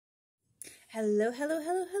Hello, hello,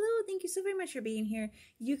 hello, hello. Thank you so very much for being here.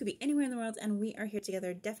 You could be anywhere in the world and we are here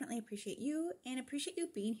together. Definitely appreciate you and appreciate you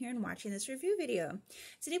being here and watching this review video.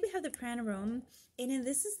 Today we have the Pranarom and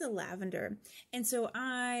this is the lavender. And so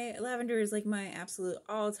lavender is like my absolute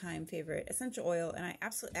all-time favorite essential oil, and I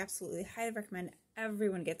absolutely highly recommend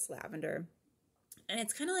everyone gets lavender. And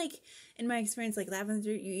it's kind of like, in my experience, like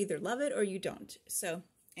lavender, you either love it or you don't.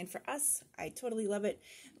 And for us, I totally love it.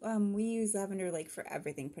 We use lavender like for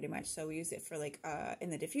everything pretty much. So we use it for like in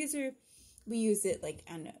the diffuser. We use it like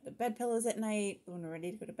on the bed pillows at night when we're ready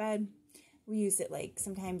to go to bed. We use it like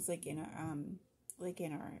sometimes like in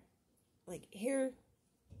our hair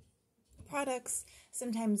products.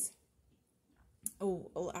 Sometimes a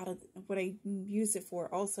lot of what I use it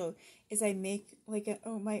for also is I make like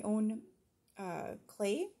my own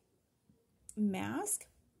clay mask.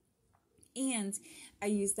 And I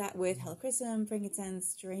use that with helichrysum,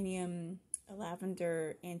 frankincense, geranium,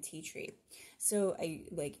 lavender, and tea tree. So I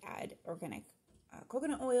like add organic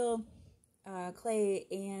coconut oil, clay,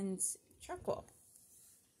 and charcoal.